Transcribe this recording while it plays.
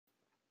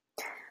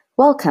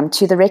Welcome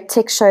to the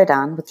RecTech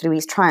Showdown with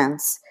Louise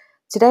Triance.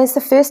 Today is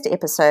the first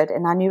episode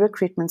in our new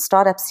recruitment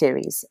startup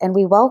series, and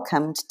we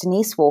welcomed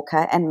Denise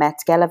Walker and Matt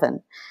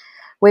Gallivan,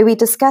 where we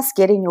discuss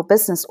getting your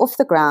business off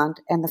the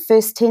ground and the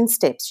first 10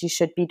 steps you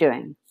should be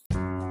doing.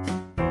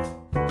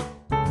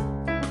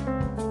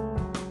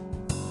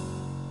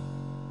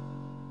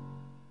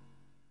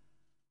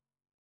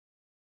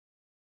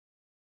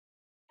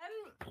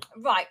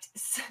 Right,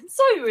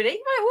 so really,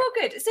 right, well,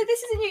 good. So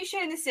this is a new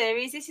show in the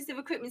series. This is the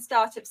recruitment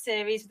startup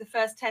series with the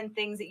first 10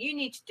 things that you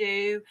need to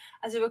do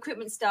as a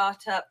recruitment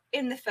startup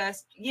in the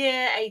first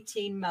year,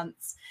 18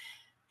 months.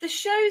 The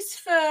show's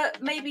for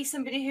maybe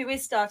somebody who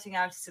is starting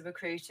out as a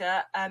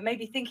recruiter,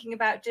 maybe thinking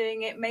about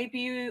doing it. Maybe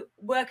you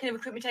work in a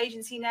recruitment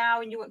agency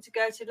now and you want to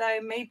go to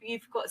loan. Maybe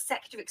you've got a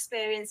sector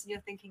experience and you're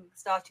thinking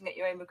starting at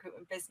your own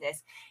recruitment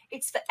business.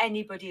 It's for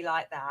anybody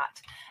like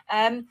that.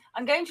 I'm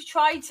going to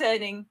try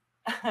turning...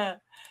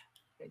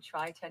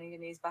 Try turning your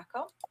knees back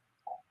on.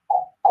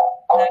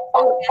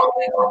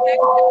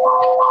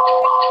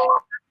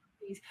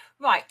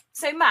 Right.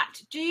 So,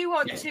 Matt, do you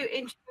want to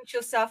introduce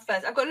yourself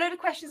first? I've got a load of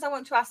questions I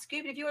want to ask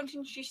you, but if you want to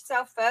introduce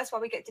yourself first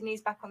while we get Denise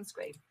back on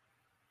screen.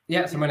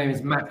 Yeah, so my name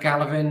is Matt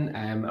Gallivan,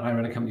 and I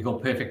run a company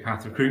called Perfect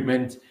Path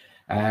Recruitment.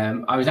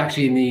 I was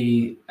actually in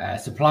the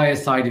supplier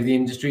side of the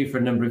industry for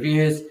a number of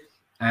years,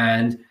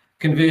 and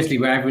conversely,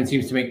 where everyone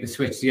seems to make the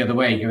switch the other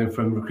way, going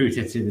from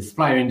recruiter to the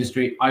supplier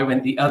industry, I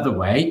went the other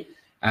way.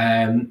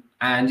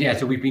 And yeah,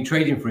 so we've been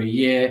trading for a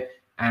year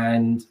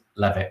and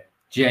love it.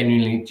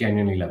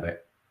 Genuinely love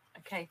it.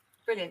 Okay,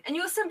 brilliant. And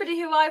you're somebody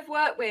who I've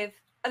worked with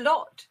a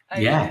lot over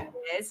the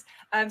years.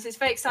 So it's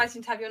very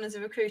exciting to have you on as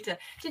a recruiter.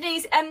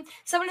 Denise,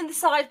 someone in the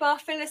sidebar,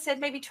 Phyllis, said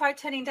maybe try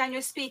turning down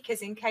your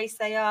speakers in case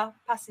they are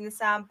passing the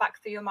sound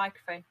back through your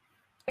microphone.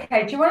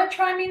 Okay, do you want to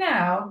try me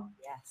now?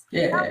 Yes.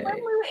 Yeah. Now, when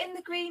we were in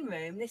the green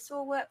room, this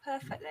all worked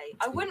perfectly.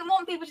 I wouldn't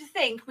want people to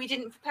think we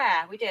didn't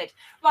prepare. We did.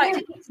 Right,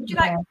 Denise, would you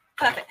like...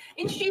 Perfect.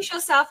 Introduce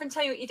yourself and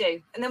tell you what you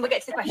do, and then we'll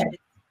get to the question.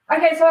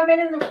 Okay, so I've been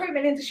in the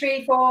recruitment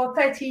industry for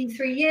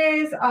 33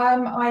 years.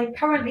 I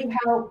currently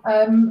help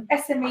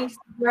SMEs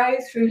grow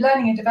through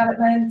learning and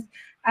development,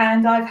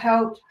 and I've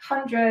helped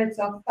hundreds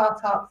of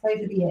startups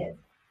over the years.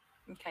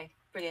 Okay,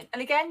 brilliant.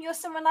 And again, you're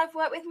someone I've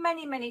worked with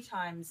many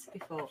times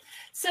before.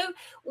 So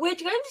we're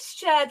going to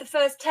share the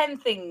first 10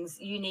 things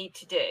you need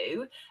to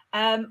do.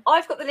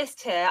 I've got the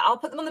list here. I'll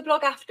put them on the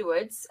blog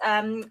afterwards,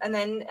 and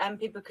then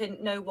people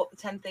can know what the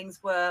 10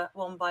 things were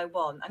one by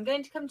one. I'm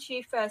going to come to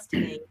you first,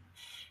 Denise.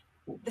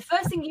 The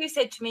first thing you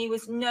said to me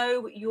was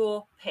know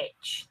your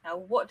pitch. Now,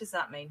 what does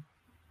that mean?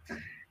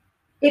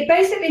 It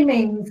basically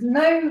means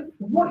know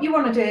what you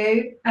want to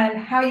do and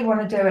how you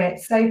want to do it.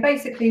 So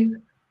basically,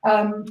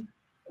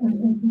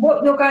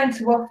 what you're going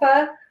to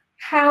offer,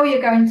 how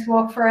you're going to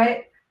offer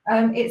it.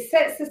 It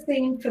sets the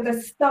scene for the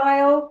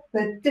style,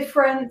 the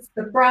difference,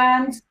 the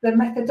brand, the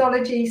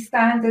methodology,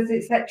 standards,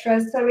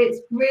 etc. So it's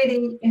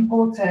really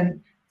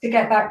important to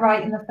get that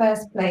right in the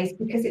first place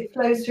because it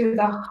flows through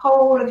the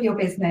whole of your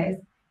business.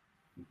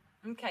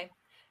 Okay,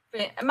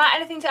 brilliant. Matt,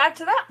 anything to add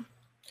to that?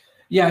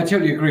 Yeah, I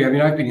totally agree. I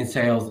mean, I've been in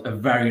sales a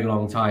very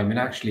long time, and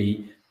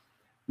actually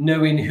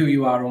knowing who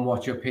you are and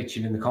what you're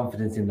pitching and the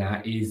confidence in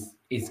that is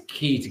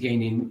key to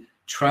gaining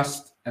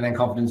trust and then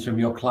confidence from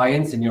your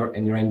clients and your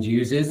end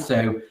users.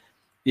 So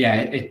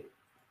yeah,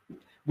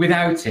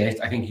 without it,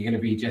 I think you're going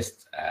to be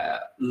just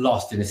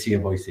lost in a sea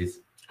of voices.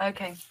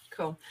 Okay,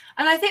 cool.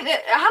 And I think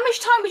that how much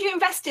time would you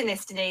invest in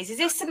this, Denise? Is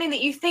this something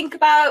that you think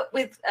about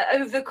with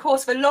over the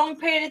course of a long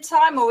period of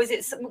time, or is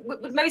it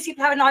would most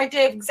people have an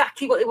idea of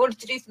exactly what they wanted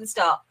to do from the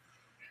start?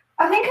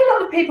 I think a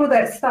lot of people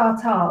that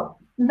start up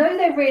know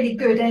they're really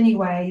good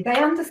anyway. They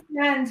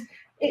understand.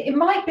 It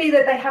might be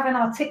that they haven't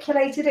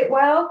articulated it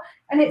well,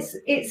 and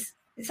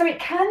so it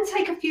can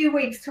take a few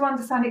weeks to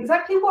understand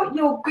exactly what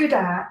you're good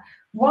at,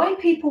 why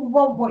people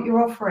want what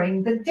you're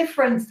offering, the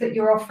difference that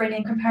you're offering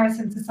in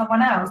comparison to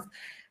someone else.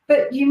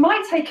 But you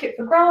might take it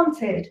for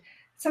granted.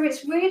 So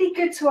it's really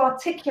good to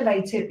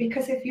articulate it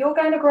because if you're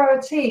going to grow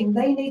a team,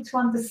 they need to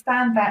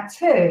understand that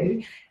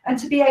too, and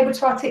to be able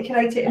to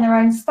articulate it in their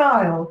own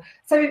style.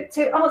 So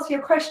to answer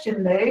your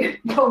question, Lou,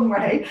 long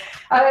way,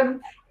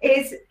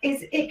 is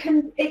it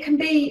can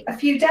be a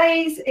few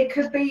days, it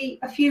could be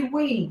a few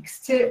weeks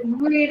to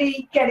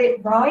really get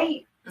it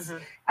right. Mm-hmm.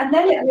 And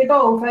then it'll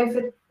evolve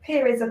over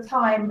periods of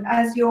time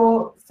as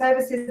your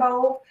services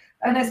evolve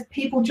and as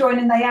people join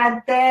and they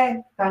add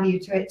their value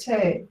to it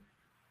too.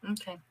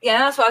 Okay. Yeah,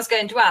 that's what I was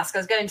going to ask. I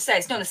was going to say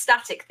it's not a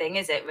static thing,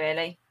 is it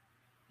really?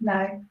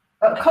 No,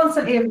 but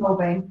constantly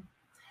evolving.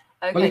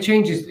 Okay. Well, it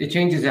changes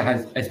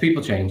as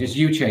people change, as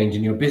you change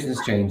and your business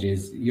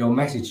changes, your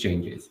message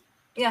changes.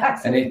 Yeah,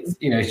 absolutely.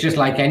 And it's just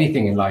like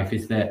anything in life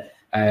is that,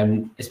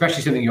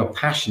 especially something you're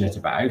passionate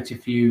about,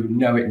 if you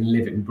know it and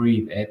live it and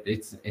breathe it,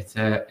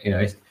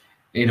 it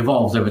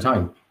evolves over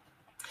time.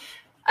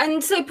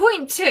 And so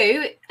point 2,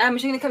 which I'm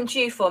going to come to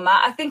you for,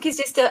 Matt, I think is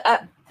just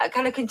a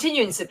kind of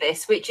continuance of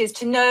this, which is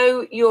to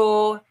know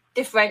your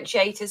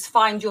differentiators,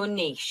 find your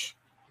niche.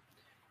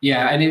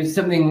 Yeah, and it was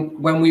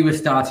something when we were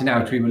starting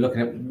out, we were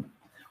looking at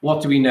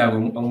what do we know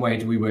and where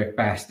do we work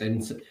best?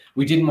 And so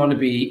we didn't want to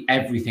be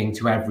everything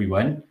to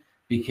everyone,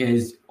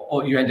 because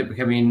you end up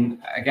becoming,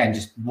 again,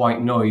 just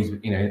white noise,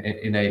 you know,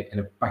 in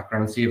a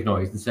background sea of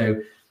noise. And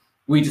so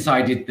we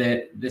decided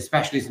that the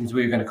specialisms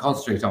we were going to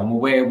concentrate on were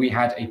where we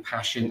had a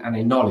passion and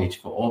a knowledge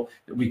for,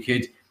 that we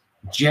could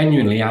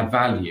genuinely add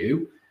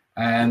value.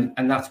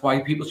 And that's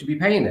why people should be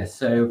paying us.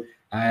 So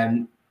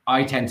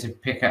I tend to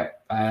pick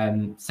up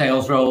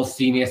sales roles,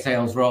 senior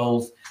sales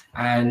roles,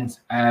 and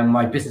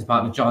my business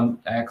partner, John,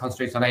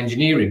 concentrates on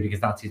engineering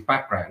because that's his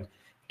background.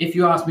 If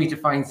you ask me to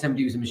find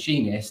somebody who's a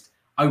machinist,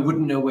 I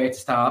wouldn't know where to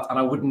start, and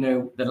I wouldn't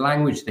know the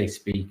language they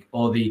speak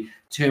or the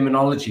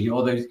terminology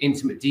or those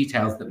intimate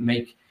details that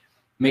make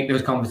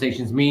those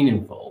conversations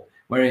meaningful.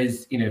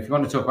 Whereas, you know, if you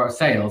want to talk about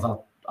sales,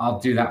 I'll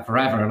do that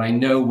forever, and I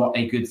know what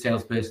a good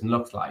salesperson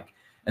looks like.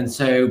 And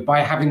so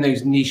by having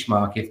those niche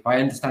markets,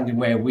 by understanding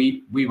where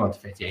we want to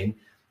fit in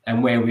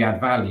and where we add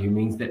value,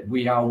 means that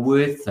we are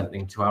worth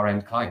something to our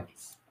end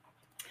clients.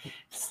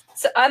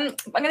 So I'm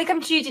going to come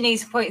to you,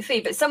 Denise, for point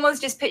 3, but someone's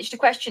just pitched a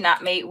question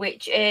at me,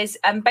 which is,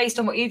 based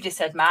on what you've just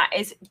said, Matt,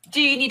 is,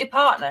 do you need a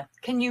partner?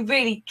 Can you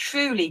really,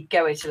 truly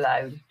go it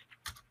alone?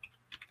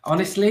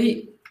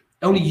 Honestly,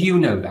 only you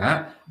know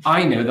that.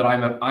 I know that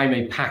I'm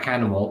a pack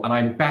animal, and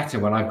I'm better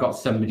when I've got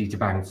somebody to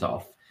bounce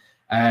off.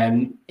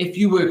 If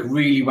you work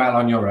really well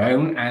on your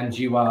own and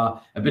you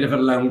are a bit of a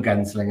lone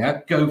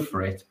gunslinger, go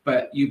for it.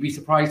 But you'd be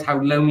surprised how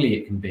lonely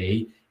it can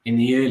be in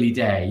the early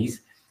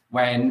days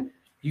when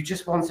you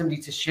just want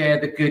somebody to share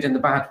the good and the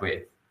bad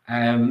with.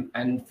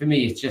 And for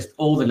me, it's just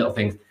all the little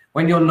things.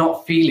 When you're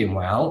not feeling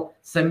well,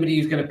 somebody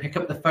who's going to pick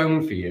up the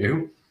phone for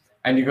you,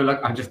 and you go, look,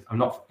 I'm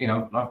not, you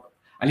know,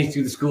 I need to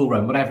do the school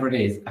run, whatever it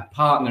is. A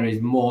partner is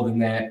more than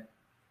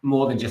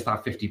just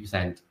that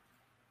 50%.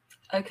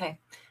 Okay.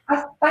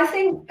 I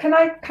think, can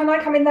I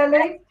come in there,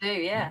 Lou? Do,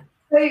 yeah.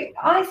 So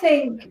I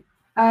think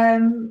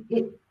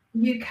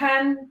you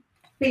can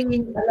be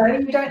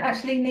alone. You don't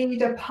actually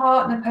need a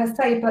partner per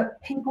se,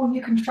 but people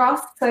you can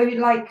trust. So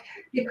like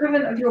the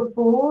equivalent of your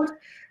board.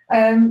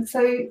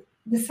 So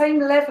the same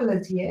level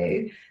as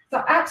you. So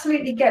I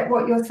absolutely get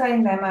what you're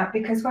saying there, Matt,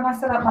 because when I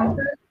set up my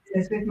first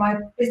business with my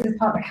business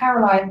partner,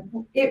 Caroline,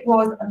 it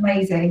was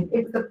amazing.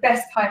 It was the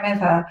best time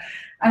ever.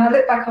 And I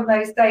look back on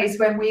those days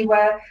when we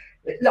were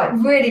like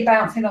really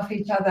bouncing off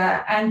each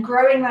other and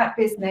growing that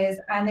business,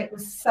 and it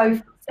was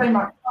so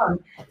much fun.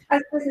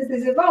 As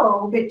businesses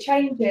evolve, it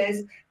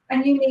changes,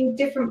 and you need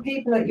different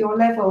people at your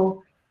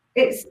level.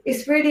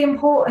 It's really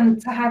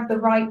important to have the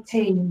right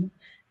team,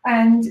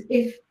 and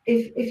if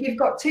you've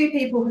got 2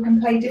 people who can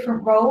play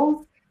different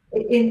roles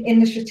in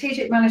the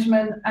strategic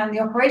management and the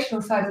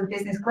operational side of the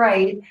business,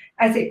 great.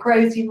 As it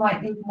grows, you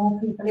might need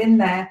more people in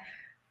there.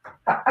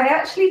 I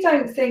actually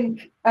don't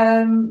think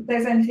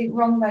there's anything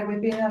wrong though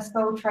with being a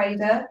sole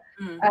trader,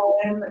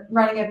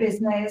 running a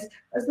business,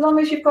 as long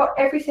as you've got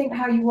everything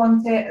how you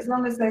want it, as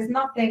long as there's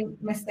nothing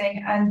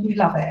missing and you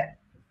love it.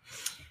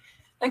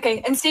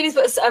 Okay, and Stephen's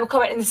put a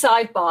comment in the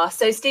sidebar.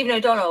 So Stephen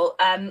O'Donnell,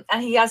 and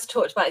he has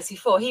talked about this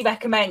before, he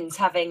recommends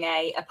having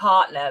a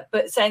partner,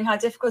 but saying how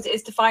difficult it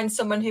is to find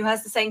someone who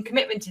has the same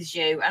commitment as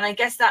you. And I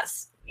guess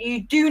that's,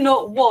 you do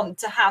not want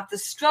to have the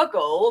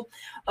struggle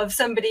of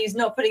somebody who's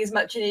not putting as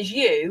much in as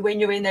you when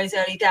you're in those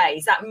early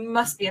days. That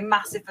must be a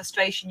massive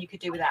frustration you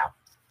could do without.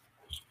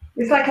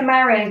 It's like a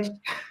marriage.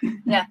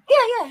 Yeah,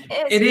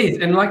 it is.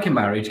 And like a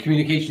marriage,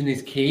 communication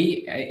is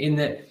key, in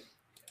that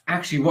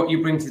actually what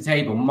you bring to the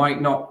table might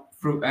not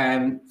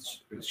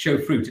show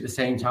fruit at the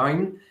same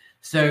time.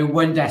 So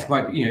one desk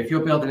might, you know, if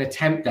you're building a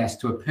temp desk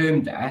to a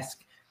perm desk,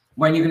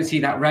 when you're going to see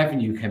that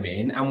revenue come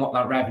in and what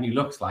that revenue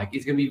looks like,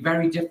 it's going to be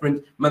very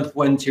different month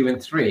 1, 2,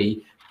 and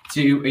 3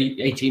 to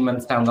 18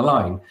 months down the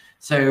line.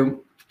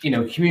 So, you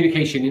know,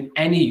 communication in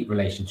any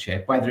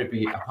relationship, whether it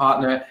be a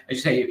partner, as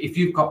you say, if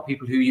you've got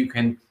people who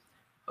can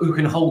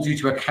hold you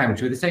to account,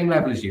 who are the same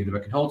level as you,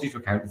 that can hold you to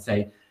account and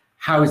say,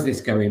 how is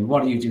this going?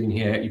 What are you doing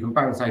here? You can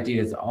bounce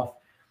ideas off.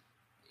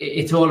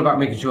 It's all about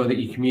making sure that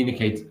you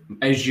communicate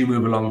as you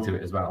move along to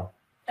it as well.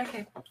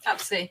 Okay,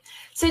 absolutely.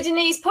 So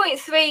Denise, point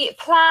 3,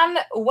 plan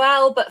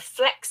well but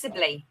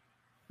flexibly.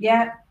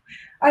 Yeah,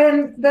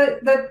 I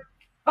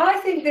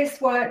think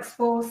this works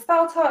for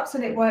startups,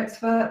 and it works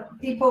for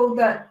people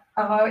that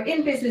are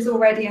in business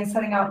already and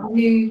setting up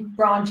new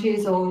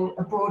branches or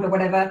abroad or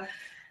whatever.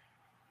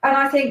 And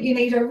I think you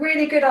need a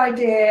really good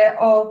idea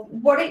of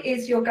what it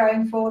is you're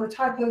going for, the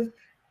type of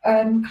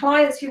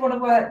clients you want to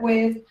work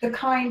with, the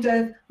kind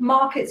of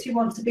markets you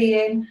want to be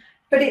in.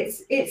 But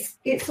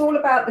it's all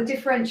about the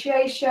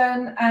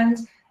differentiation and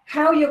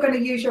how you're going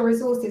to use your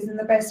resources in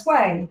the best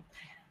way.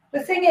 The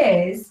thing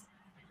is,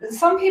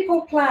 some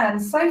people plan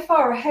so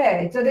far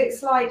ahead that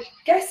it's like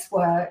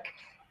guesswork.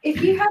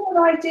 If you have an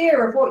idea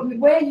of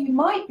where you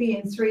might be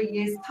in 3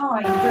 years'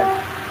 time,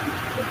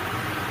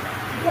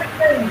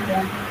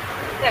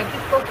 No,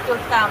 just go to your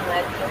sound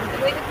there.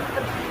 Wait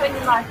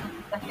a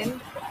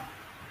second.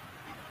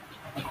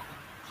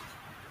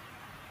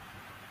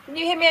 Can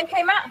you hear me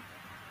okay, Matt?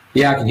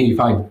 Yeah, I can hear you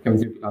fine. Coming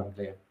through loud and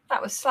clear.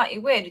 That was slightly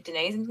weird,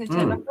 Denise. I'm going to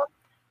turn that off.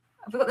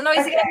 Have we got the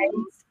noise again?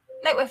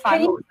 No, we're fine.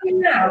 Can you hear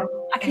me now?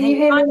 I Can you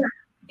hear me now?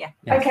 Yeah.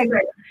 Yes. Okay,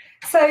 great.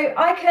 So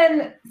I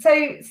can. So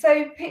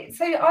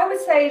I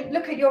would say,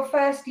 look at your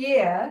first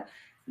year.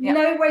 Yeah.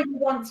 Know where you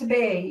want to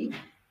be.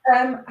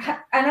 And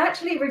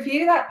actually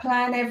review that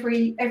plan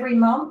every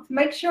month.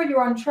 Make sure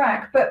you're on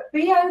track, but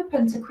be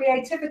open to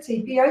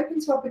creativity. Be open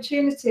to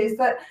opportunities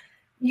that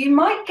you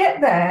might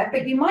get there,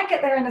 but you might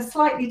get there in a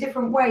slightly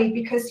different way,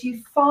 because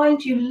you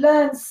find you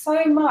learn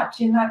so much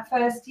in that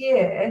first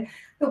year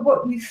that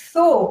what you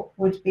thought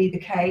would be the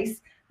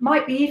case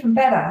might be even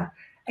better,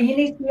 and you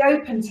need to be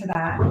open to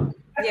that.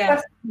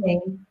 That's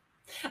me.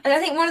 And I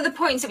think one of the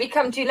points that we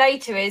come to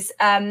later is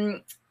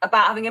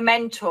about having a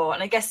mentor,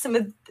 and I guess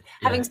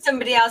having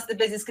somebody else in the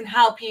business can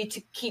help you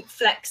to keep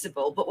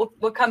flexible, but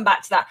we'll come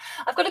back to that.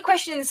 I've got a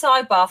question in the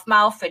sidebar from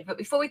Alfred, but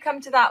before we come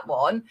to that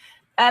one,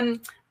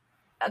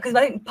 because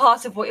I think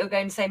part of what you're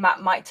going to say,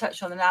 Matt, might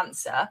touch on an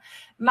answer.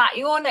 Matt,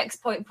 your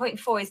next point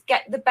 4 is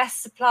get the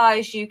best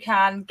suppliers you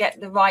can, get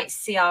the right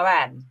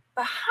CRM.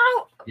 But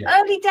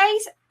early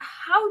days,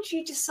 how do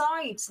you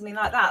decide something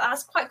like that?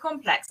 That's quite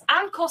complex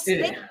and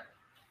costly.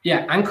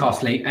 Yeah, and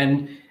costly.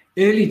 And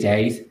early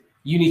days,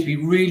 you need to be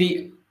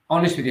really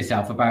honest with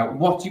yourself about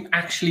what you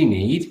actually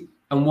need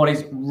and what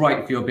is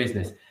right for your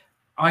business.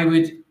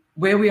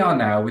 Where we are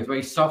now, with the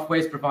way software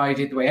is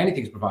provided, the way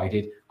anything's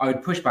provided, I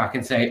would push back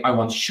and say, I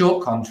want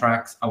short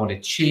contracts, I want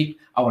it cheap,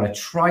 I want to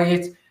try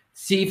it,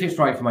 see if it's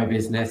right for my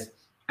business,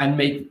 and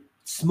make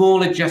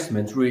small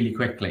adjustments really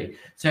quickly.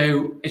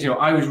 So,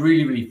 I was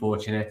really, really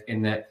fortunate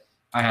in that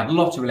I had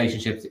lots of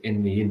relationships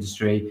in the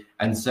industry.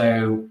 And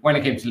so when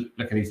I came to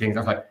look at these things, I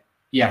was like,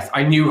 yes,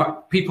 I knew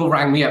people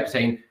rang me up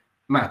saying,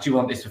 Matt, do you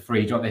want this for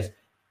free? Do you want this?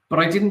 But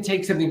I didn't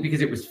take something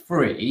because it was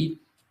free,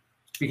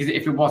 because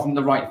if it wasn't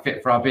the right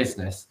fit for our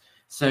business.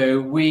 So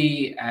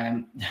we,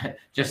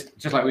 just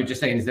like we were just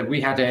saying, is that we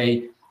had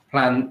a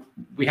plan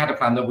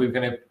that we were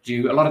going to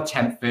do a lot of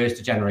temp first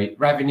to generate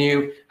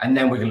revenue, and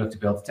then we're going to look to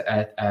build,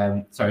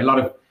 a lot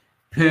of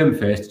perm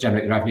first to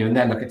generate the revenue, and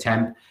then look at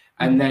temp.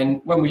 And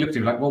then when we looked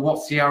at it, like, well,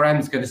 what CRM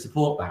is going to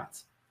support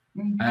that?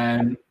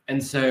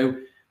 And so,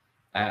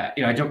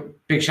 I do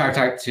big shout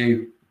out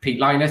to Pete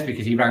Linus,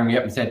 because he rang me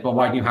up and said, well,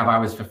 why don't you have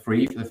hours for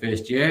free for the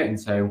first year? And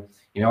so,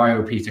 I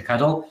owe Pete a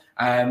cuddle.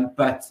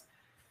 But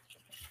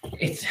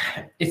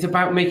it's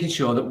about making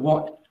sure that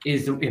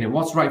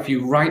what's right for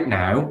you right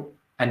now,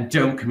 and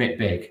don't commit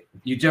big.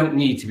 You don't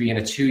need to be in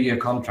a 2-year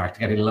contract to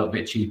get it a little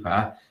bit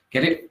cheaper.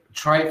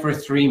 Try it for a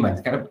 3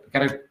 month, get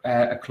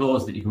a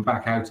clause that you can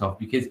back out of,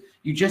 because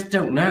you just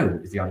don't know,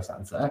 is the honest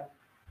answer.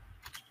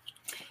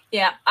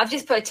 Yeah, I've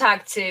just put a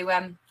tag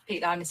to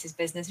Pete Linus's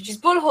business, which is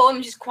Bullhorn,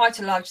 which is quite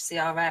a large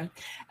CRM.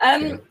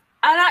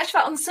 And actually,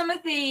 on some of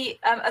the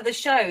other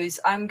shows,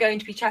 I'm going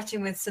to be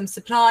chatting with some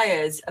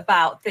suppliers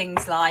about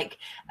things like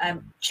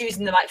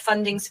choosing the right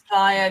funding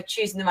supplier,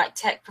 choosing the right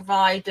tech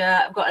provider.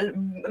 I've got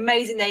an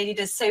amazing lady who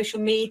does social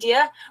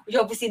media, which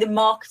obviously the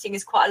marketing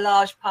is quite a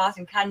large part,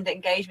 and candidate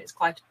engagement is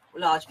quite a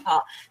large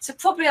part. So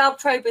probably I'll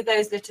probe with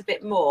those a little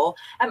bit more.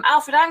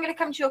 Alfred, I'm going to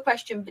come to your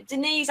question, but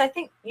Denise, I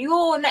think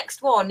your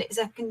next one is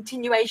a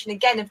continuation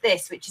again of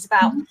this, which is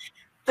about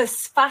for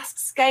fast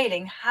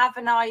scaling, have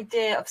an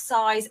idea of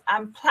size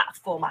and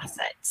platform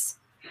assets.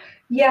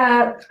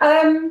 Yeah,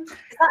 I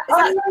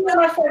remember when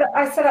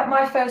I set up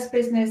my first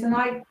business, and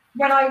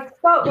when I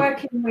start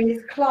working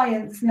with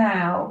clients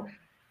now,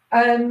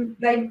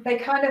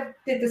 they kind of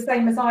did the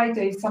same as I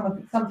do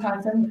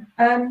sometimes,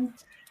 and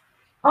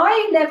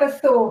I never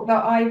thought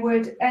that I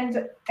would end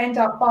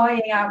up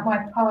buying out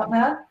my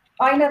partner.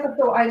 I never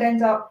thought I'd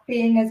end up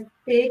being as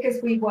big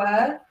as we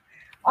were.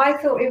 I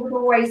thought it would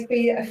always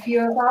be a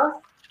few of us.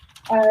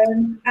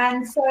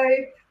 And so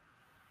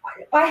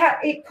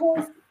it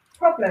caused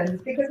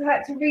problems, because I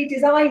had to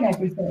redesign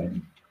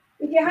everything.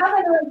 If you have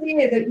an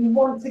idea that you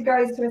want to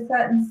go to a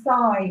certain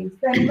size,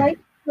 then make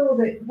sure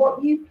that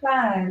what you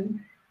plan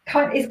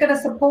is going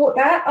to support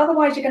that.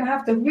 Otherwise, you're going to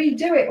have to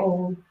redo it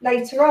all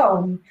later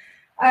on.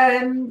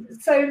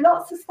 So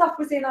lots of stuff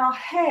was in our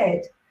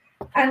head.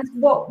 And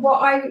what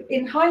I,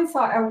 in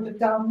hindsight, I would have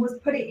done was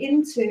put it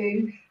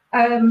into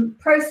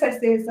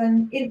processes,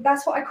 and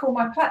that's what I call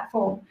my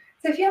platform.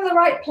 So if you have the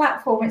right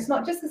platform, it's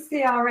not just a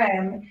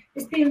CRM,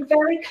 it's being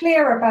very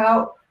clear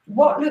about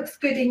what looks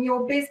good in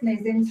your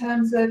business in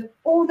terms of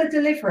all the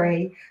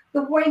delivery,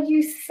 the way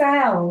you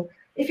sell,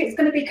 if it's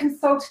going to be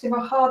consultative or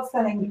hard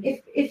selling,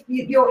 if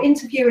your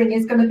interviewing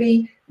is going to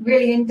be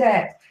really in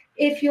depth,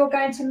 if you're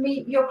going to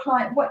meet your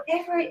client,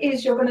 whatever it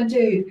is you're going to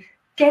do,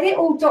 get it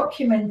all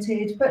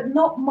documented, but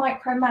not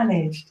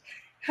micromanaged.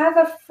 Have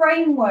a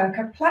framework,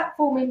 a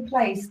platform in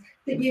place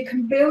that you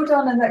can build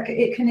on, and that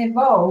it can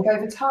evolve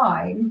over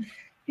time.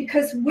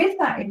 Because with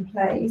that in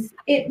place,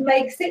 it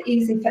makes it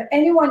easy for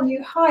anyone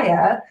you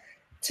hire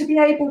to be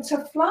able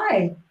to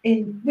fly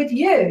in with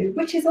you,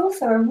 which is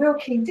also a real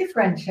key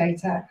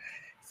differentiator.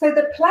 So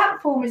the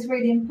platform is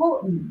really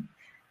important.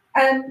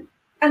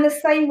 And the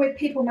same with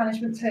people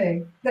management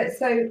too.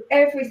 So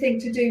everything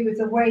to do with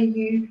the way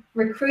you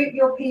recruit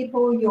your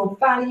people, your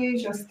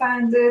values, your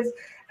standards,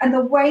 and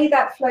the way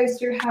that flows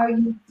through how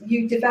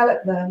you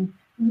develop them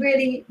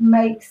really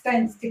makes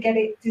sense to get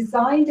it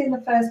designed in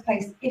the first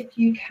place if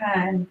you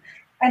can.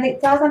 And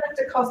it doesn't have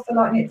to cost a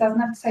lot, and it doesn't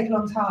have to take a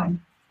long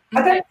time.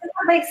 I don't know if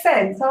that makes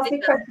sense. Ask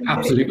me questions.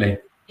 Absolutely.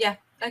 Yeah.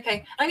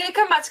 Okay. I'm going to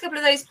come back to a couple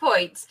of those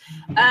points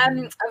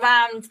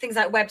around things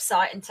like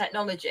website and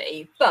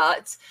technology.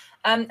 But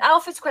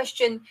Alfred's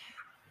question,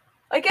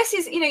 I guess,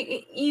 is,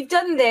 you've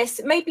done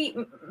this. Maybe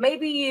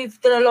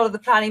you've done a lot of the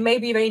planning.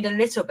 Maybe you've only done a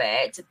little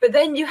bit. But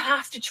then you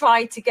have to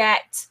try to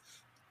get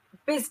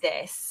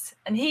business.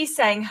 And he's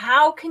saying,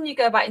 how can you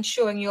go about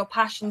ensuring your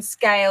passion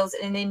scales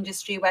in an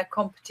industry where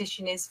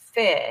competition is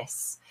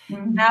fierce?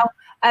 Mm-hmm. Now,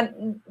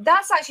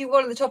 that's actually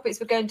one of the topics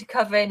we're going to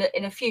cover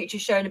in a future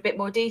show in a bit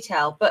more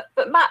detail. But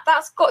Matt,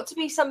 that's got to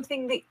be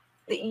something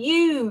that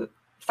you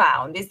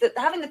found, is that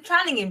having the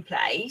planning in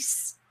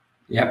place.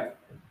 Yep.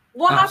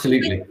 What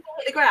absolutely hit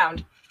the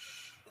ground?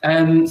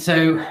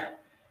 So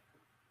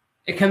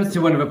it comes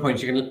to one of the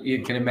points you're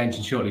going to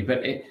mention shortly.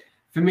 But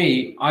for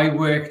me, I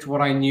worked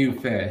what I knew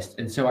first,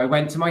 and so I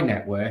went to my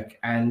network,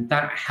 and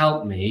that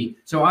helped me.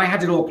 So I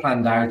had it all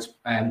planned out.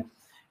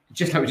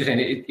 Just like we were just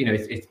saying,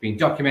 it's been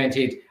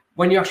documented.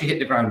 When you actually hit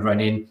the ground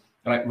running,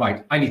 you're like,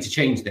 right, I need to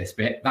change this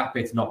bit. That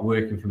bit's not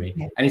working for me.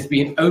 And it's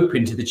being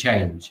open to the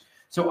change.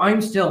 So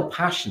I'm still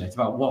passionate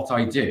about what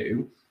I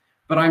do,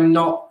 but I'm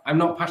not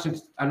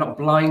passionate. I'm not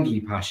blindly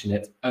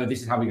passionate. Oh,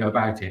 this is how we go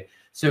about it.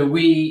 So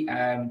we,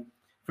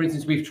 for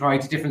instance, we've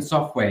tried different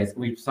softwares.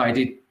 We've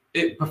decided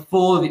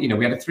before that,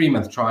 we had a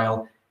 3-month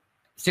trial,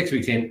 6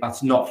 weeks in,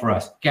 that's not for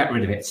us. Get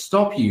rid of it.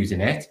 Stop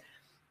using it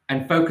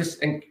and focus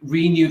and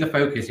renew the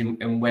focus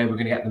in where we're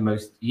going to get the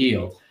most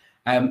yield.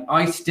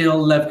 I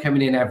still love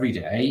coming in every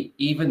day,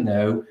 even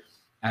though,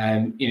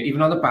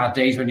 even on the bad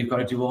days when you've got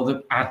to do all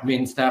the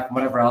admin stuff and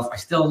whatever else, I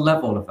still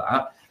love all of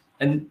that.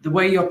 And the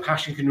way your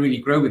passion can really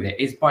grow with it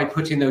is by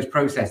putting those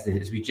processes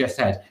in, as we just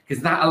said,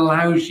 because that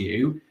allows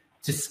you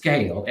to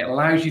scale. It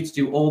allows you to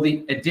do all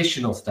the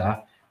additional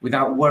stuff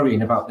without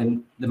worrying about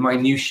the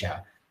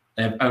minutiae.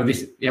 By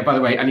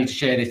the way, I need to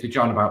share this with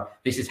John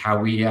about this is how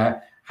we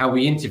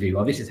interview,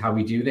 or this is how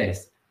we do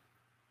this.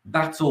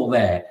 That's all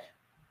there.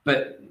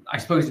 But I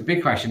suppose the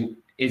big question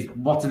is,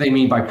 what do they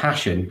mean by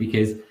passion?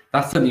 Because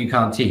that's something you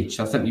can't teach.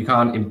 That's something you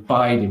can't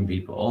imbibe in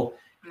people,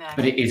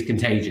 but it is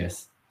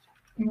contagious.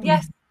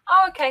 Yes.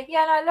 Oh, okay.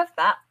 Yeah, no, I love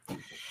that.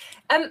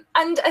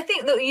 And I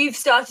think that you've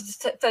started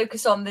to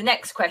focus on the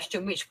next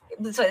question,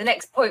 the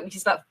next point, which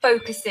is about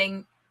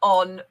focusing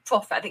on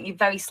profit. I think you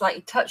very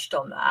slightly touched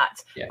on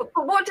that. Yeah.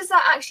 But what does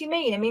that actually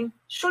mean? I mean,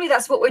 surely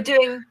that's what we're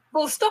doing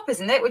full stop,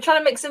 isn't it? We're trying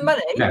to make some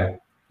money. No.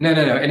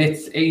 And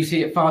you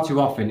see it far too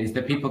often, is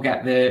that people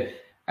get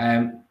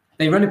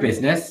they run a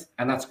business,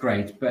 and that's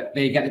great, but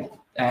they get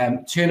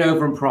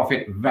turnover and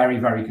profit very,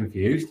 very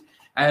confused.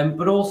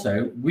 But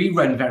also, we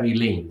run very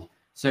lean.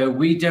 So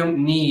we don't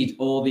need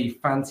all the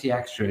fancy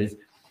extras.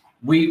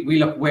 We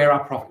look where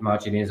our profit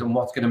margin is and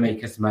what's going to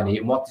make us money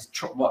and what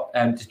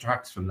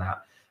detracts from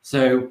that.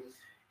 So,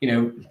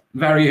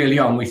 very early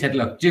on, we said,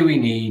 look, do we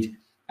need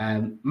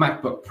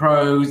MacBook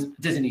Pros?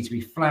 Does it need to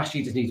be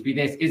flashy? Does it need to be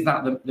this? Is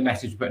that the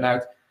message we're putting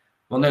out?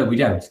 Well, no, we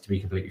don't, to be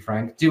completely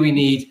frank. Do we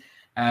need,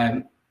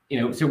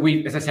 so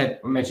we, as I said,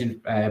 I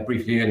mentioned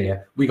briefly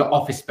earlier, we got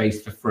office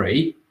space for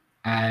free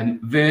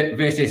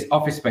versus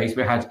office space.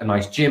 We had a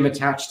nice gym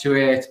attached to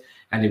it,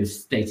 and it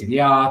was state of the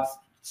art,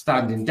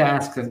 standing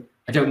desks. And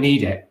I don't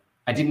need it.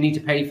 I didn't need to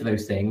pay for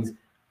those things,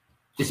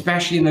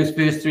 especially in those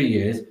first 3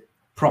 years.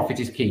 Profit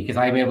is key, because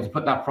I'm able to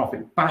put that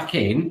profit back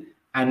in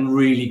and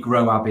really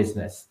grow our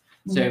business.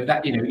 So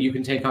that, you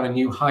can take on a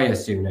new hire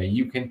sooner,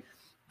 you can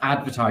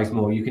advertise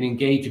more, you can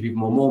engage with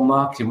people more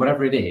marketing,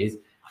 whatever it is.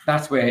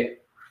 That's where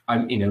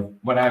I'm,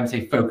 when I'm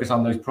say focus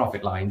on those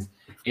profit lines,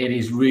 it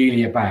is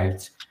really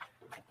about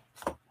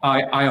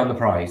eye on the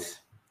prize.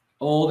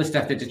 All the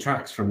stuff that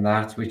detracts from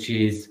that, which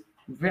is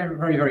very,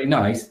 very, very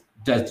nice,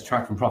 does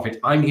detract from profit.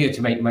 I'm here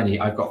to make money.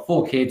 I've got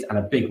 4 kids and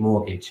a big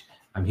mortgage.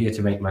 I'm here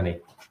to make money.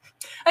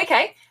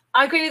 Okay,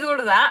 I agree with all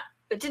of that.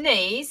 But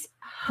Denise,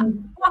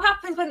 what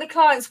happens when the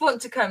clients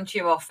want to come to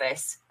your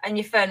office and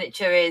your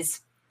furniture is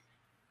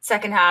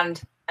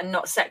secondhand and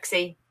not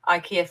sexy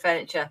IKEA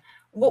furniture?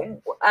 What?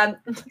 Not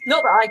that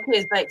IKEA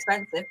is very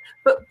expensive,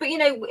 but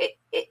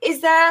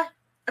is there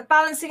a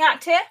balancing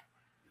act here?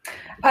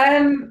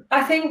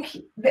 I think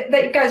that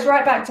it goes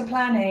right back to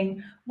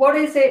planning. What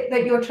is it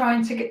that you're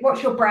trying to get?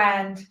 What's your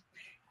brand?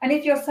 And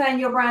if you're saying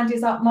your brand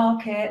is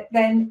upmarket,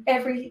 then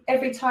every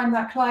time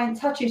that client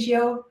touches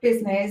your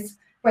business,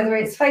 whether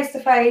it's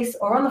face-to-face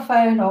or on the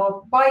phone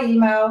or by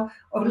email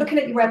or looking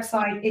at your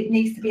website, it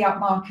needs to be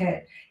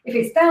upmarket. If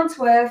it's down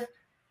to earth,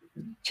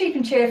 cheap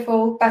and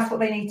cheerful, that's what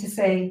they need to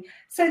see.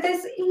 So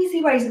there's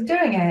easy ways of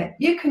doing it.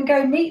 You can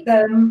go meet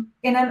them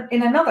in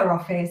another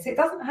office. It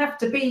doesn't have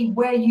to be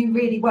where you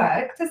really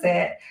work, does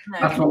it? No.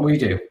 That's what we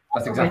do.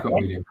 That's exactly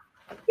what we do.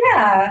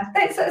 Yeah,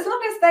 as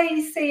long as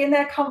they see and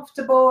they're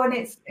comfortable and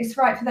it's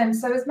right for them.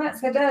 So as Matt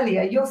said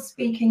earlier, you're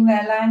speaking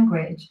their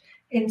language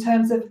in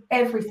terms of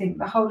everything,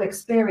 the whole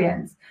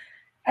experience.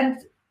 And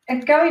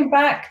going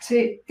back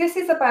to, this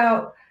is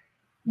about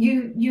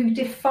you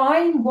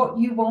define what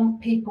you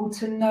want people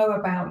to know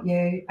about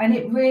you, and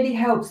it really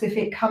helps if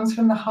it comes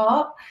from the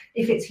heart,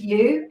 if it's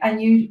you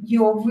and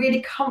you're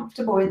really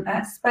comfortable in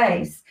that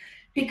space,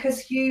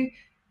 because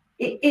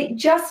it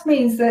just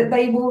means that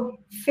they will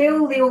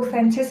feel the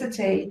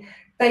authenticity,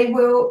 they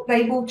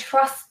will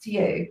trust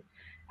you,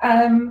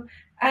 and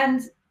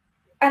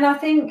I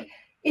think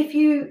if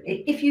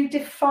you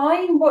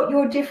define what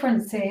your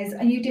difference is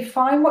and you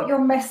define what your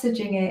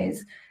messaging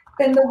is,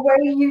 then the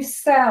way you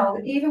sell,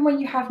 even when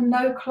you have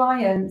no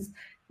clients,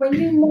 when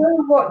you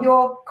know what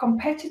your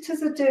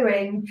competitors are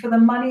doing for the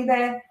money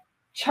they're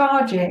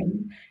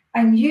charging,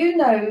 and you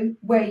know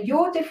where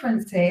your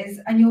difference is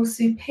and you're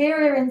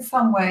superior in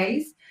some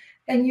ways,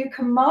 then you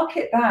can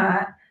market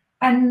that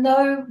and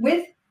know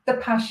with the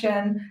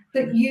passion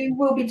that you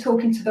will be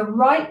talking to the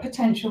right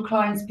potential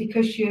clients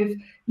because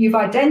you've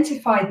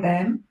identified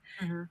them,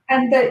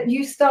 and that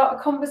you start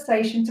a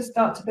conversation to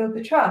start to build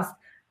the trust.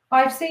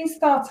 I've seen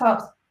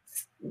startups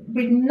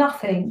with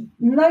nothing,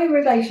 no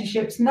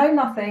relationships, no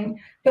nothing,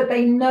 but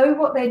they know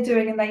what they're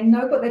doing and they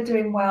know what they're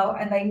doing well,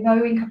 and they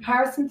know in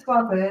comparison to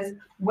others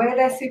where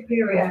they're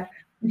superior,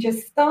 and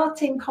just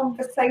starting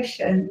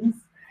conversations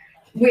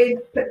with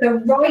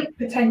the right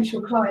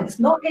potential clients,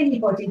 not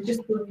anybody,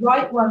 just the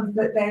right ones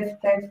that they've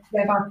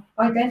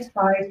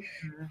identified,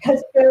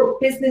 has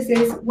built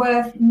businesses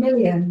worth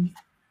millions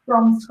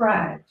from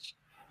scratch.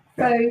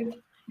 So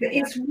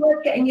it's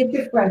worth getting your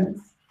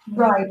difference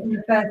right in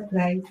the first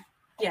place.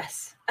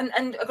 Yes,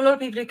 and a lot of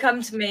people who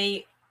come to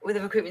me with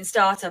a recruitment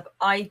startup,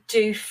 I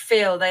do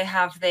feel they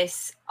have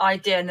this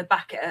idea in the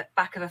back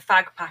of a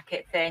fag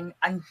packet thing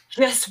and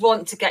just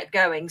want to get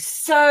going.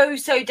 So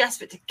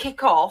desperate to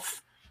kick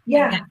off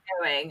and get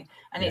going.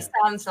 And it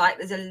sounds like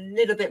there's a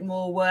little bit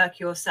more work,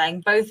 you're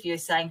saying, both of you are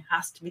saying,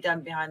 has to be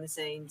done behind the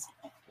scenes.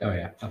 Oh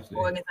yeah,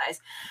 absolutely.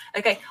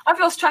 Okay, I've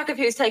lost track of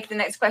who's taking the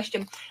next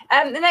question.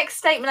 The next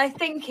statement, I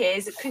think,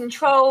 is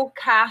control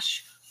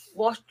cash,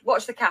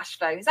 watch the cash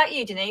flow. Is that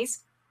you,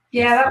 Denise?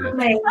 Yeah, that was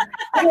me.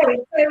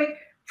 So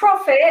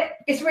profit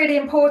is really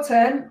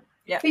important,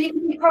 but you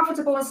can be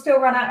profitable and still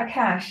run out of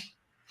cash.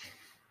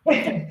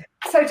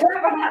 So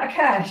don't run out of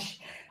cash.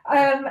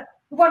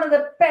 One of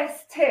the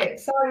best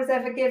tips I was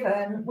ever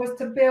given was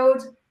to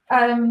build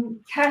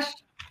cash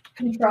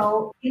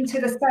control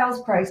into the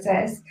sales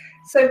process.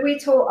 So we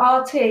taught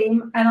our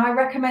team, and I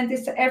recommend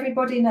this to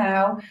everybody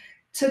now,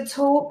 to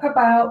talk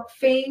about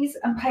fees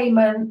and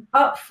payment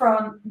up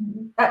front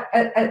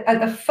at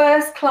the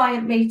first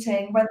client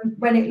meeting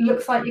when it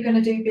looks like you're going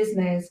to do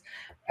business.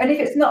 And if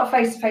it's not a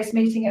face-to-face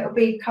meeting, it'll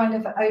be kind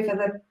of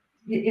over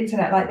the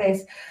internet like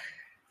this,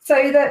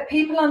 so that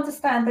people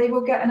understand they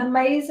will get an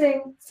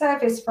amazing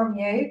service from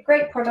you,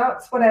 great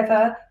products,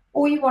 whatever.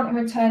 All you want in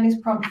return is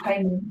prompt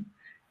payment.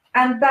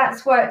 And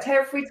that's worked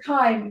every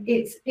time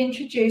it's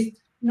introduced,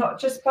 not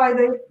just by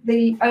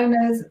the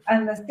owners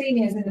and the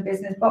seniors in the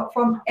business, but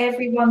from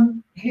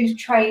everyone who's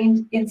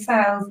trained in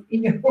sales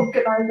in your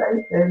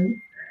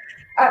organisation.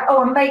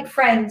 And make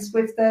friends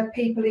with the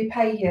people who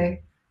pay you.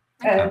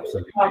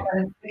 Absolutely.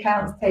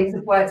 Accounts teams,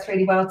 it works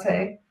really well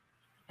too.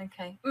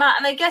 Okay, Matt,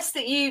 and I guess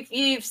that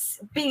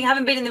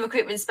having been in the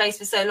recruitment space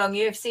for so long,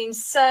 you have seen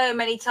so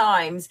many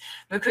times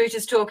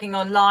recruiters talking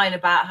online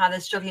about how they're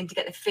struggling to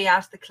get the fee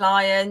out of the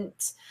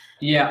client.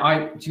 Yeah,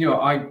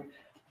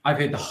 I've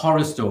heard the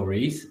horror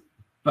stories,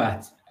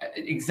 but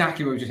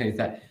exactly what we were just saying is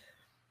that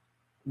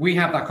we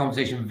have that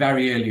conversation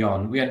very early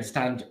on. We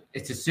understand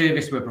it's a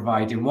service we're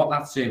providing, what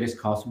that service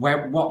costs,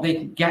 what they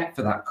can get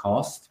for that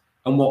cost,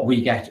 and what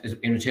we get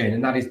in return.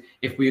 And that is,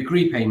 if we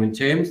agree payment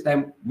terms,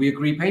 then we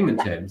agree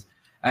payment terms.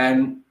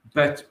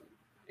 But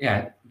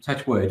yeah,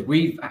 touch wood,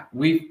 we've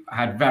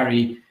had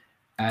very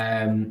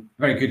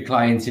good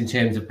clients in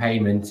terms of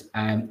payment,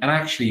 and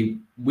actually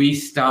we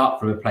start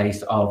from a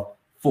place of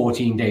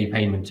 14-day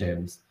payment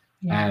terms,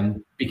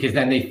 because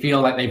then they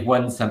feel like they've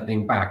won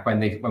something back when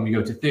we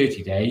go to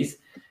 30 days.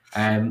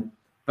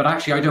 But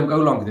actually, I don't go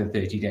longer than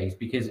 30 days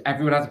because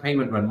everyone has a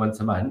payment run once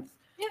a month.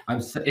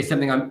 It's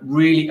something I'm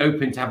really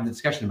open to having a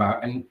discussion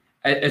about. And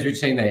as we were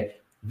saying there,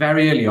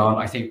 very early on,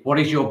 I say, what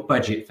is your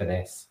budget for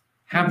this?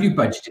 Have you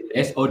budgeted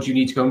this, or do you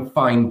need to go and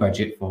find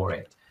budget for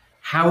it?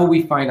 How are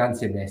we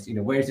financing this?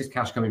 Where is this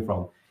cash coming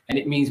from? And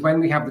it means when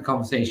we have the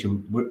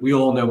conversation, we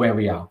all know where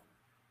we are.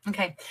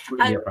 Okay.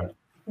 Really upfront.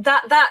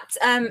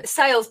 That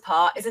sales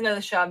part is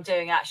another show I'm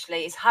doing,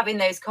 actually, is having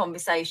those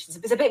conversations.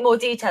 There's a bit more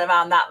detail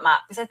around that,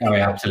 Matt. Because I think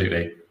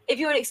absolutely. If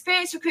you're an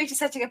experienced recruiter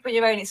setting up on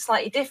your own, it's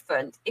slightly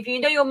different. If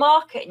you know your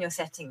market and you're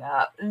setting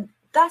up,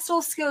 that's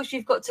all skills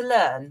you've got to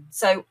learn.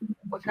 So,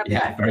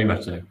 very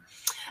much so.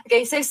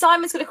 Okay, so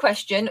Simon's got a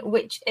question,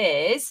 which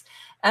is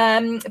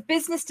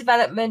business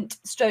development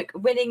 /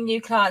 winning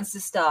new clients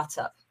as a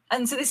startup.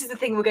 And so this is the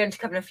thing we're going to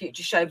cover in a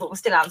future show, but we'll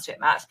still answer it,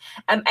 Matt.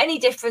 Any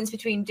difference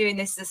between doing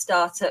this as a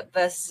startup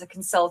versus a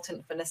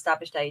consultant for an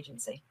established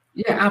agency?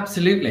 Yeah,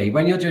 absolutely.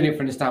 When you're doing it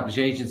for an established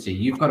agency,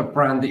 you've got a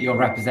brand that you're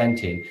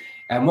representing.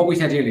 And what we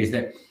said earlier is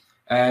that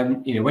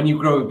when you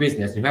grow a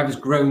business, whoever's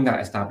grown that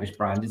established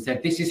brand and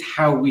said, this is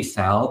how we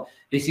sell,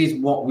 this is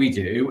what we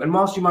do. And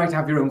whilst you might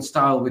have your own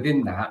style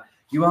within that,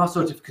 you are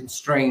sort of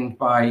constrained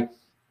by,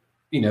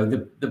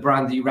 the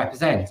brand that you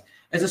represent.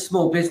 As a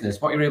small business,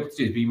 what you're able to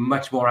do is be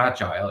much more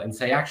agile and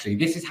say, actually,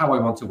 this is how I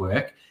want to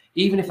work,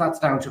 even if that's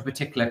down to a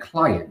particular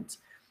client.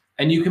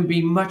 And you can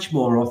be much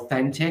more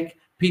authentic.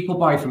 People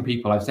buy from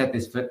people. I've said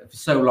this for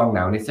so long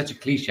now, and it's such a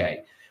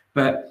cliche.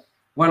 But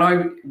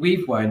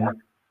we've won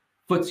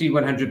FTSE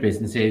 100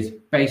 businesses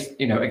based,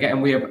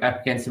 again, we're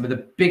up against some of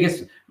the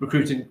biggest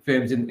recruiting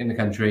firms in the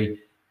country.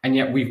 And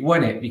yet we've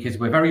won it because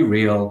we're very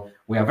real,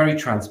 we are very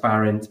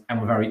transparent, and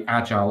we're very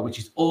agile, which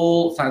is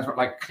all sounds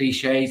like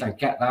cliches. I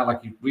get that,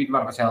 like you read them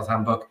out of a sales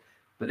handbook,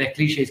 but they're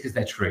cliches because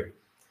they're true.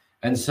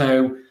 And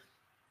so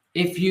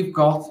if you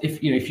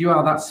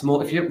are that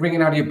small, if you're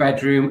ringing out of your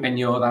bedroom and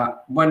you're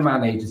that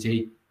one-man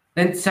agency,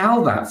 then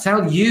sell that,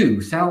 sell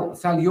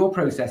your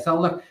process,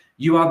 look,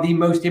 you are the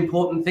most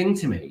important thing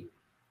to me.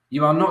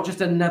 You are not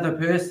just another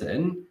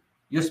person.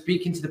 You're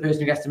speaking to the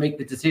person who gets to make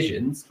the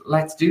decisions.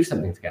 Let's do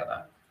something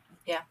together.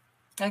 Yeah.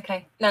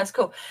 Okay. No, that's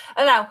cool.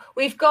 And now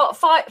we've got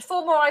 4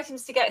 more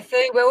items to get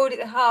through. We're already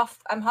at the half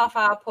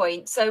hour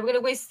point. So we're going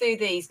to whiz through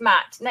these.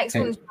 Matt, next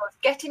one is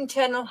get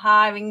internal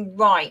hiring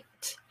right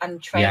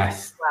and training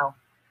as well.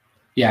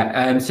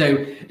 Yeah.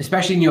 So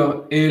especially in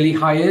your early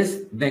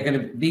hires,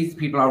 these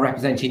people are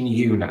representing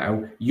you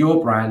now,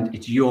 your brand,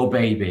 it's your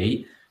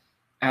baby.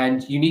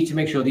 And you need to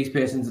make sure these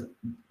persons,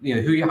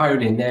 who you're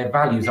hiring in, their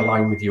values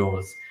align with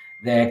yours,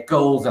 their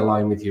goals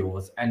align with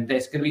yours, and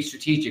it's going to be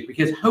strategic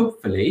because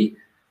hopefully,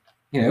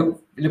 in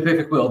a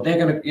perfect world,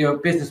 your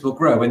business will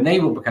grow and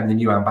they will become the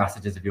new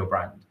ambassadors of your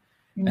brand.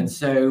 And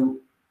so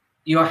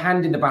you're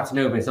handing the baton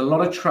over. It's a lot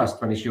of trust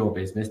when it's your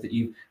business that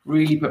you've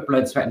really put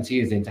blood, sweat and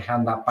tears in to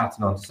hand that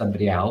baton on to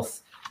somebody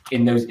else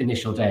in those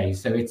initial days.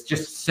 So it's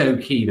just so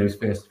key, those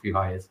first few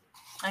hires.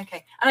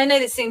 Okay. And I know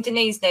this thing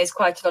Denise knows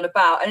quite a lot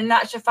about. And in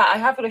actual fact, I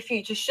have got a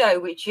future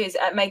show, which is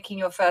making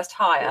your first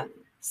hire.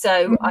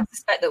 So I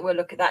suspect that we'll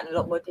look at that in a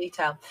lot more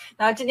detail.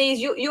 Now, Denise,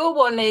 your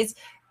one is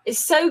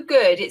so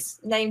good.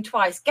 It's named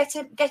twice.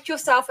 Get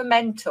yourself a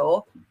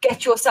mentor.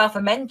 Get yourself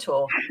a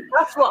mentor.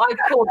 That's what I've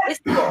called this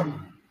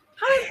one.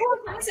 How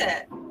important is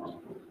it?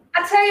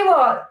 I tell you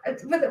what,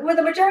 with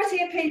the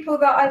majority of people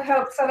that I've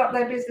helped set up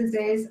their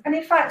businesses, and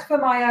in fact for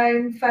my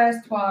own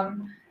first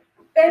one,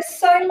 there's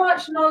so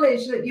much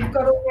knowledge that you've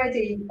got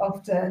already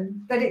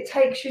often that it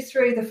takes you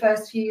through the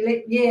first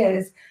few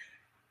years.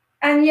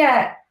 And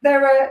yet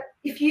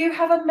if you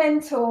have a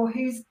mentor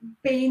who's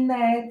been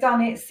there,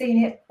 done it,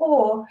 seen it,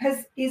 or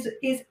is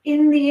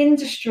in the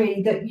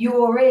industry that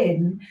you're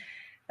in,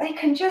 they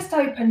can just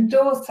open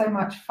doors so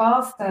much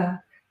faster.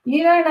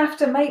 You don't have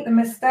to make the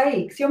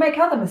mistakes. You'll make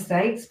other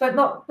mistakes, but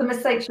not the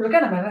mistakes you're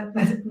going to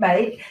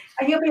make.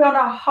 And you'll be on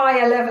a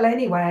higher level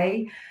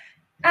anyway.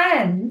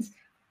 And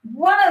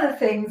one of the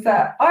things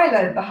that I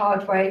learned the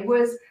hard way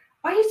was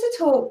I used to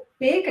talk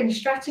big and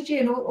strategy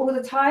and all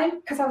the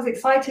time because I was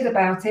excited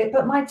about it.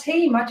 But my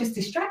team, I just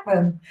distract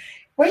them.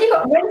 When you've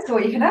got a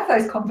mentor, you can have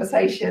those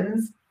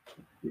conversations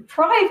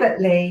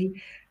privately.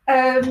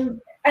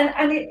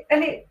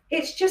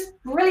 It's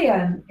just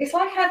brilliant. It's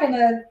like having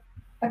a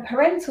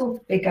parental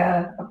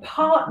figure, a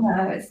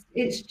partner.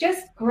 It's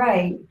just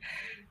great.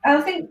 And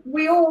I think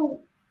we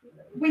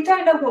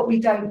don't know what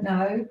we don't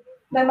know.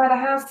 No matter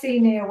how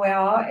senior we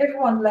are,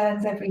 everyone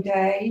learns every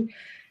day.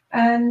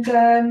 And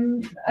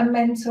a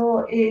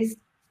mentor is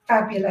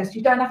fabulous.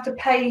 You don't have to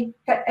pay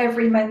for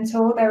every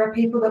mentor. There are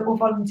people that will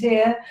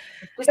volunteer.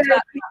 There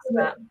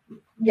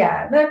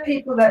are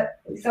people that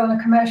it's on a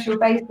commercial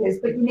basis,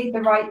 but you need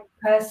the right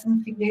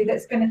person for you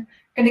that's going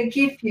to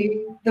give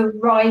you the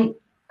right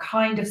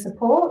kind of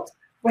support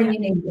when you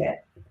need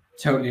it.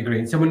 Totally agree.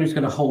 And someone who's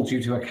going to hold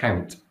you to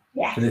account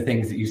Yes. for the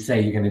things that you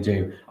say you're going to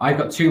do. I've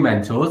got 2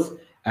 mentors.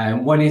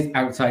 One is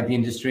outside the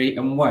industry,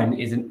 and one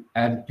is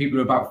people who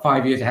are about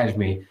 5 years ahead of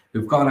me,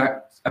 who've gone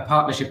out a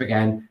partnership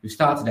again, who've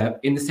started up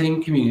in the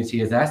same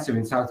community as us, so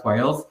in South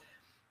Wales,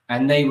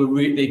 and they've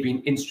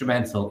been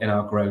instrumental in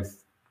our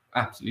growth,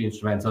 absolutely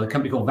instrumental. A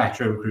company called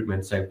Vetro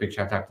Recruitment, so big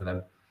shout out to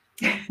them.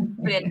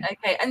 Brilliant.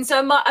 Okay. And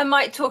so I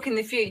might talk in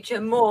the future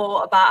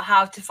more about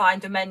how to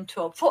find a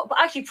mentor.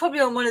 Actually, probably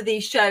on one of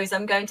these shows,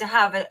 I'm going to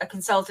have a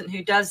consultant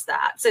who does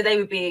that. So they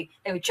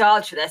would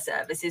charge for their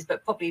services,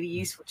 but probably be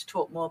useful to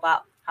talk more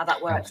about how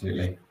that works.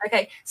 Absolutely.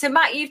 Okay. So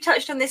Matt, you've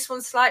touched on this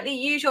one slightly.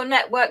 Use your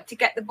network to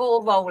get the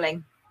ball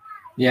rolling.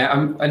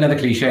 Yeah. Another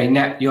cliche,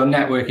 your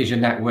network is your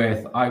net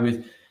worth. I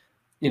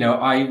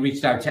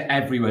reached out to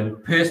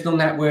everyone, personal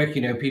network,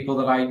 people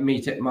that I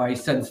meet at my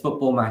son's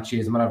football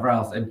matches and whatever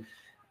else. And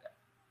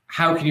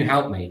how can you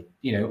help me?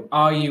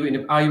 Are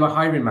you a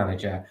hiring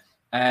manager?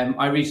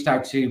 I reached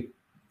out to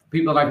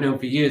people that I've known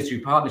for years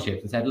through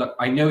partnerships and said, look,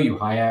 I know you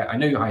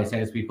hire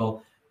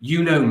salespeople.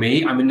 You know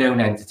me, I'm a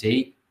known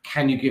entity.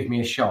 Can you give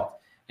me a shot?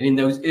 And in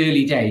those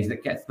early days,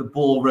 that gets the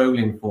ball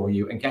rolling for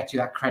you and gets you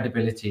that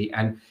credibility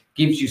and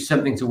gives you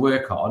something to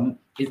work on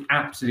is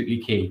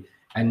absolutely key.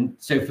 And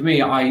so for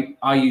me,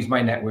 I use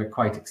my network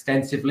quite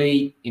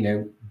extensively,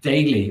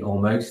 daily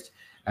almost.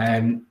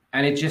 And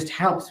it just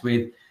helps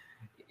with,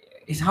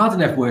 it's hard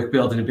enough work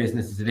building a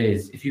business as it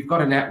is. If you've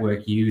got a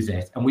network, use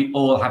it. And we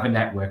all have a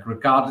network,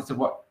 regardless of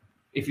what,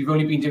 if you've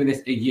only been doing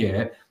this a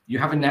year, you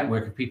have a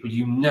network of people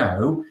you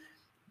know,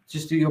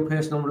 just do your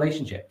personal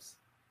relationships.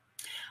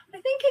 I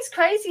think it's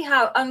crazy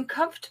how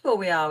uncomfortable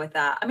we are with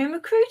that. I mean,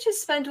 recruiters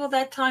spend all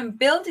their time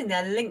building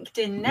their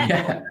LinkedIn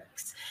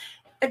networks.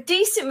 Yeah. A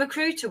decent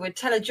recruiter would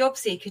tell a job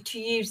seeker to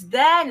use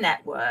their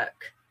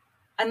network,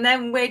 and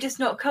then we're just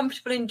not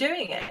comfortable in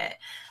doing it.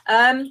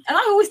 And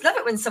I always love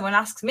it when someone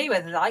asks me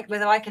whether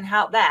I can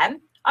help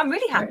them. I'm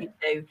really happy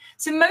to.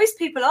 So most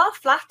people are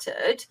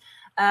flattered.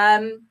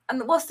 And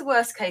what's the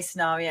worst case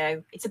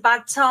scenario? It's a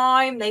bad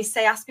time. They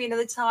say, ask me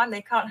another time.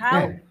 They can't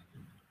help. Yeah.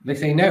 They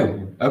say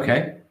no.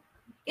 Okay.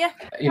 Yeah.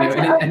 You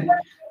know,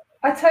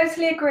 I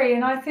totally agree.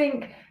 And I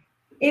think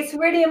it's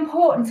really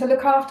important to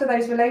look after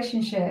those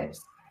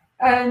relationships.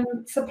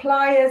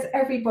 Suppliers,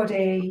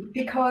 everybody,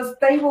 because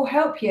they will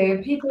help you.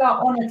 People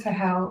are honoured to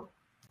help.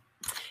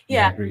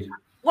 Yeah.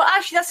 Well,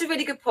 actually, that's a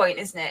really good point,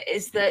 isn't it?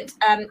 Is that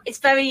it's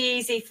very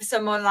easy for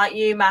someone like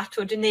you, Matt,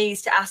 or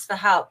Denise to ask for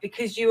help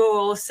because you are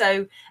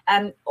also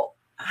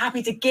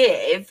happy to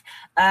give.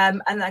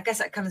 And I guess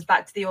that comes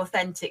back to the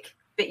authentic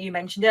bit you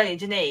mentioned earlier,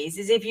 Denise,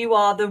 is if you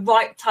are the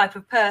right type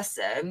of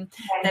person,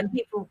 then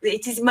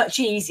it is much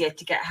easier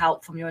to get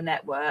help from your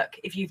network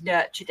if you've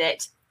nurtured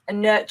it.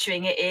 And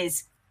nurturing it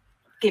is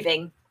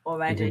giving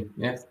already.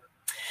 Yes.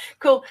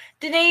 Cool.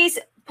 Denise,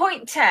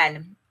 point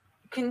 10.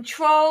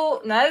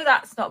 Control. No,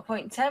 that's not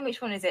point 10.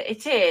 Which one is it?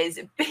 It is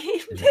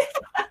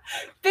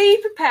be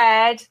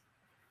prepared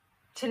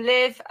to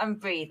live and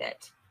breathe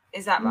it.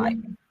 Is that right?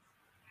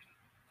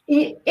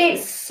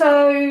 It's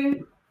so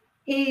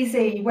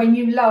easy when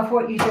you love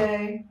what you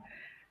do.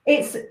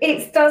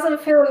 It doesn't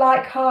feel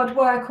like hard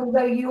work,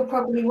 although you'll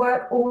probably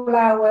work all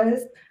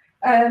hours.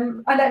 I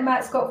know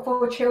Matt's got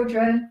 4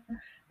 children.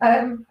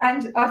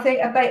 And I think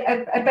a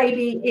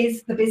baby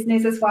is the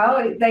business as well.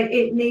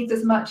 It needs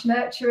as much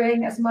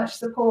nurturing, as much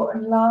support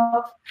and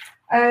love.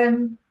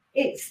 I've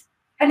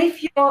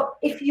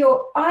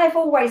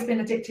always been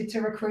addicted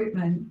to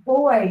recruitment,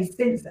 always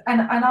since,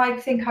 and I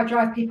think I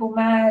drive people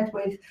mad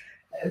with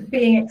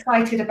being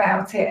excited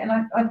about it. And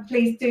I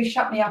please do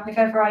shut me up if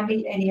ever I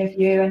meet any of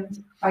you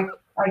and I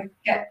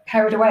get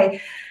carried away.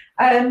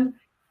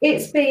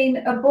 It's been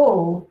a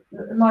ball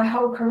my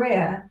whole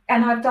career,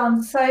 and I've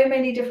done so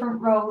many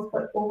different roles,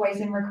 but always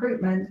in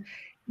recruitment.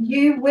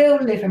 You will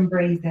live and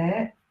breathe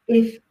it,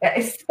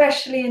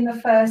 especially in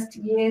the first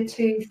year,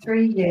 2,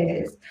 3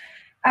 years,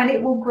 and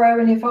it will grow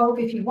and evolve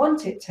if you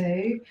want it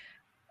to.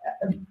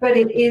 But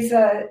it's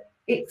as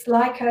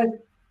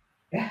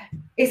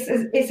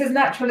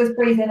natural as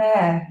breathing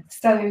air.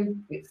 So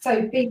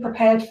be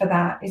prepared for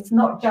that. It's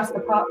not just a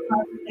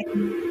part-time thing.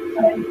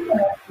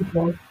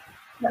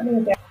 Let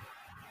me go.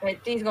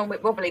 Dee's gone a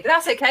bit wobbly, but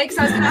that's okay because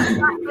I was going to ask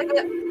Matt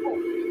whether,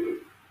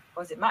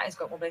 or is it Matt who's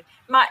got wobbly?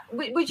 Matt,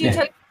 would you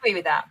totally agree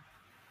with that?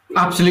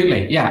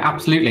 Absolutely, yeah,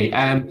 absolutely.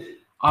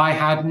 I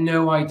had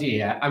no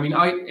idea. I mean,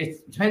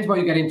 it depends what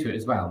you get into it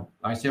as well.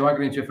 So I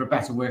got into it for a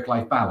better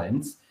work-life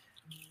balance.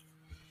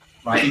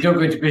 Right, you don't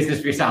go into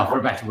business for yourself for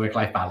a better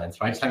work-life balance,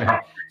 right?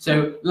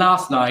 So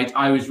last night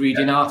I was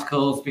reading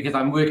articles because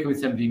I'm working with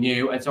somebody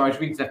new, and so I was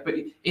reading stuff. But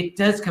it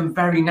does come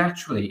very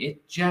naturally.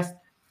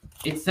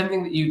 It's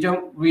something that you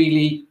don't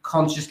really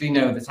consciously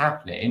know that's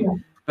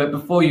happening, but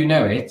before you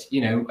know it,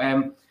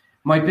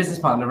 my business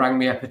partner rang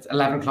me up at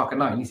 11 o'clock at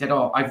night and he said,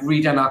 "Oh, I've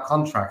redone our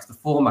contracts. The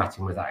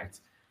formatting was out."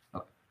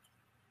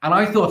 And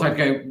I thought I'd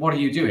go, "What are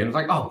you doing?" I was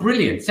like, "Oh,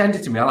 brilliant. Send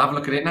it to me. I'll have a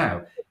look at it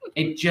now."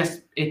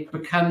 It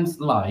becomes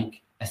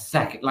like a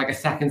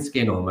second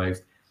skin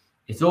almost.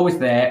 It's always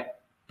there,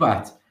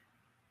 but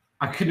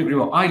I couldn't agree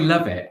more. I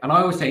love it. And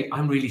I always say,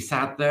 I'm really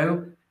sad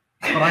though,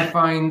 but I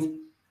find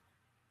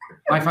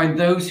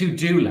those who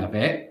do love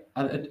it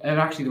are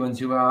actually the ones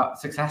who are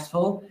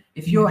successful.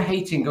 If you're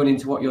hating going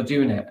into what you're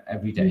doing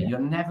every day, you're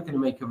never going to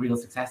make a real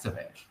success of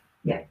it.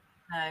 Yeah.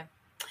 No.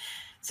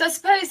 So I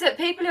suppose that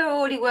people who are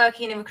already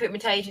working in a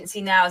recruitment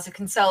agency now as a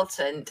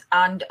consultant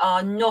and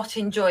are not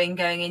enjoying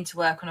going into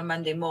work on a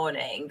Monday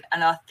morning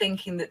and are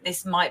thinking that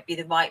this might be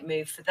the right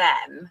move for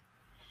them,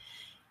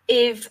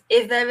 if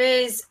there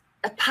is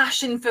a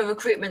passion for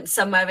recruitment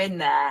somewhere in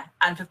there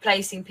and for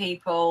placing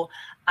people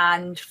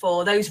and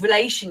for those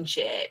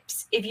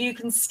relationships, if you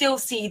can still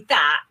see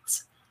that,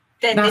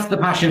 then that's the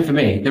passion for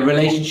me, the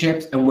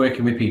relationships and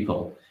working with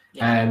people.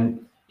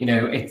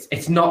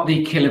 It's not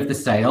the kill of the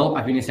sale.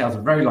 I've been in sales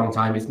a very long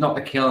time. It's not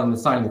the kill and the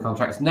signing the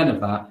contracts, none of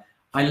that.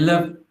 I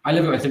love it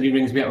when somebody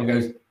rings me up and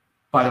goes,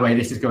 "By the way,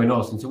 this is going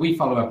awesome." So we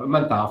follow up a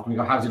month after and we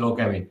go, "How's it all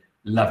going?"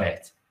 Love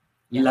it.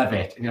 Love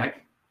it. And you're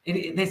like,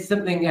 there's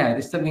something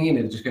in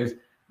it that just goes,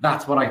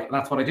 that's what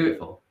I do it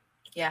for.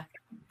 Yeah.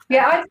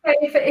 Yeah, I'd say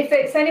if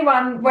it's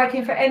anyone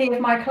working for any of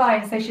my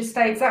clients, they should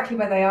stay exactly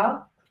where they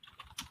are.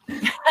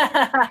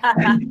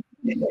 Good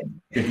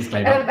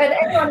disclaimer. And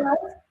everyone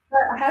else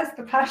that has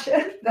the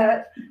passion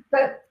but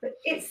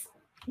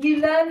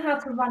you learn how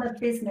to run a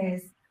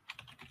business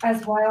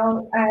as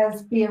well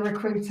as be a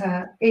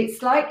recruiter.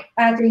 It's like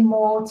adding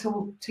more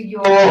to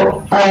your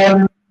world.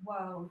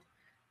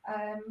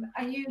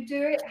 And you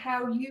do it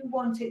how you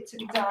want it to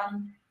be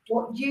done,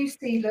 what you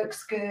see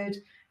looks good,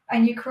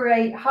 and you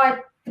create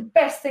the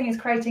best thing is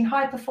creating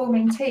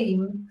high-performing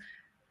team,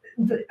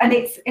 and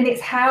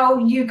it's how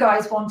you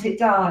guys want it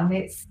done.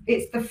 It's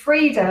the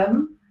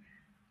freedom,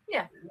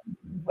 yeah,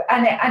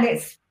 and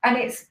it's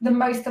the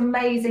most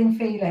amazing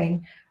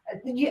feeling.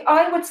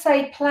 I would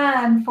say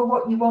plan for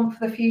what you want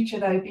for the future,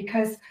 though,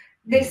 because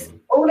this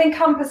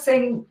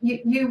all-encompassing,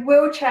 you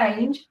will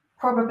change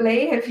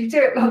probably if you do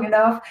it long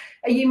enough.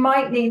 You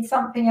might need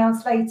something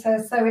else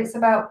later, so it's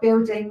about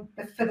building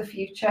for the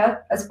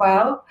future as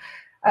well.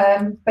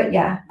 But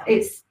yeah,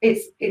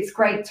 it's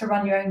great to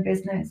run your own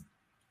business.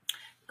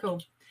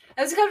 Cool.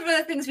 There's a couple of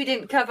other things we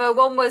didn't cover.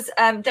 One was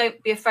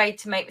don't be afraid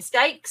to make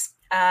mistakes,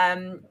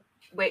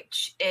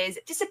 which is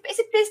just it's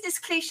a business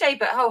cliche,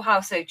 but oh, how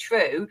so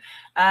true.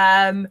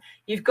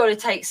 You've got to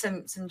take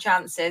some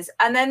chances.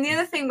 And then the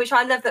other thing, which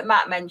I love that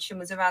Matt mentioned,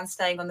 was around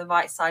staying on the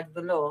right side of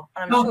the law.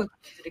 And I'm sure you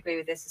would agree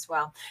with this as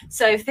well.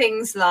 So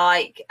things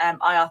like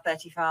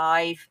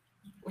IR35,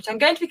 which I'm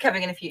going to be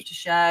covering in a future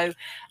show,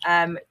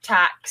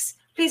 tax.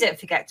 Please don't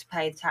forget to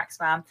pay the tax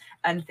man,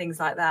 and things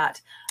like that.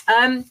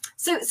 So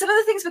some of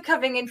the things we're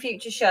covering in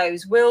future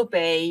shows will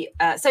be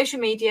social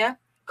media,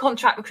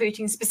 contract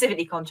recruiting,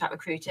 specifically contract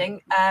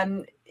recruiting,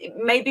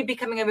 maybe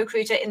becoming a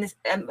recruiter in this,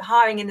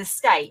 hiring in the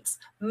States,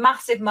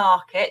 massive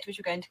market, which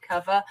we're going to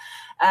cover,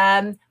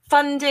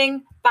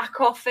 funding, back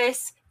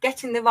office,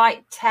 getting the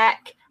right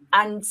tech,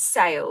 and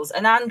sales.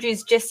 And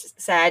Andrew's just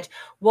said,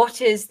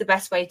 what is the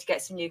best way to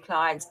get some new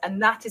clients?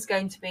 And that is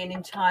going to be an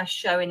entire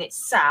show in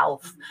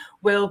itself,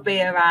 will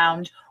be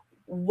around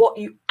what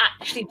you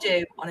actually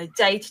do on a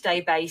day-to-day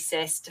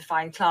basis to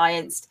find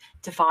clients,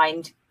 to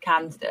find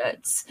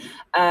candidates.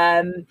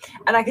 And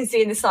I can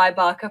see in the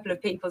sidebar a couple of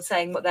people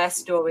saying what their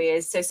story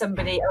is. So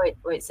somebody, I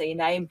won't say your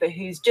name, but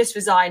who's just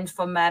resigned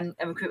from a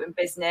recruitment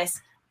business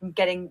and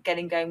getting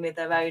going with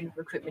their own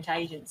recruitment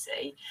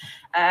agency.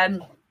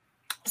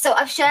 So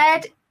I've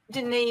shared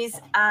Denise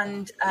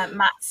and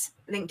Matt's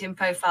LinkedIn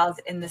profiles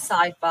in the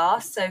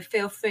sidebar, so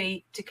feel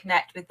free to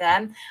connect with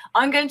them.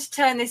 I'm going to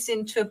turn this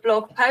into a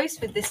blog post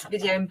with this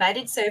video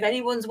embedded, so if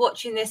anyone's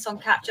watching this on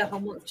catch up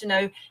and wants to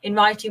know in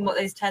writing what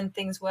those 10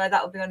 things were,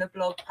 that will be on a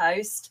blog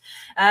post.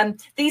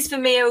 These for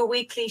me are a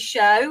weekly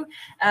show,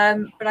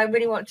 but I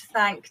really want to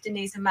thank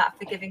Denise and Matt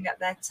for giving up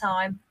their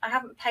time. I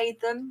haven't paid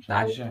them, but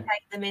I will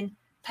pay them in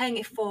paying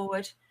it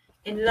forward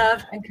in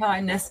love and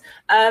kindness,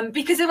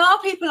 because there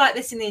are people like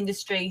this in the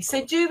industry.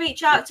 So do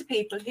reach out to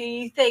people who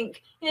you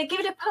think, give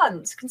it a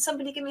punt. Can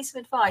somebody give me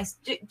some advice?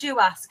 Do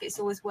ask. It's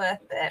always worth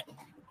it.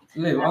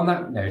 Lou, on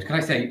that note, can I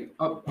say,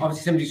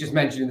 obviously somebody's just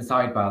mentioned in the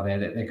sidebar there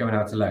that they're going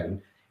out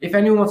alone. If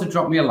anyone wants to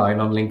drop me a line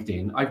on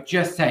LinkedIn, I've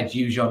just said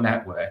use your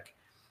network.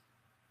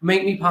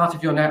 Make me part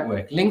of your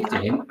network.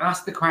 LinkedIn,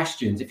 ask the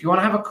questions. If you want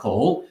to have a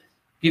call,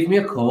 give me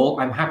a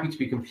call. I'm happy to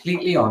be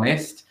completely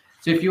honest.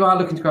 So if you are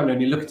looking to go alone,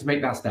 you're looking to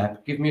make that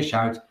step, give me a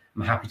shout.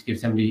 I'm happy to give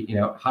somebody,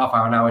 half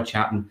hour, an hour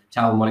chat and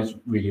tell them what it's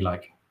really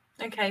like.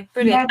 Okay,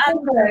 brilliant.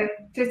 Yeah,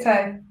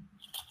 ditto.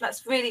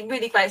 That's really,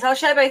 really great. So I'll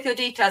share both your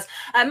details.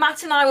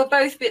 Matt and I will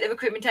both be at the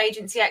Recruitment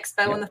Agency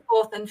Expo on the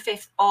 4th and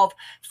 5th of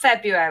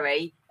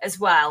February as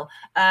well.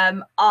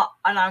 And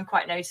I'm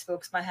quite noticeable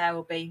because my hair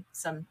will be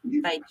some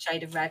vague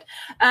shade of red.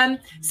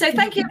 So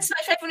thank you so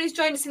much for everyone who's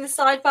joined us in the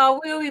sidebar.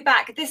 We'll be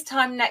back this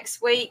time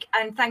next week.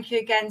 And thank you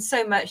again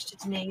so much to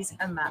Denise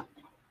and Matt.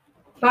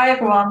 Bye,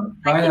 everyone.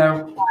 Bye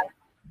now. Bye.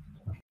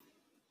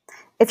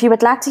 If you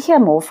would like to hear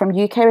more from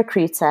UK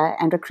Recruiter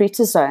and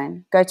Recruiter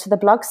Zone, go to the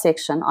blog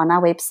section on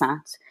our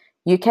website,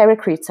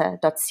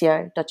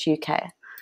 ukrecruiter.co.uk.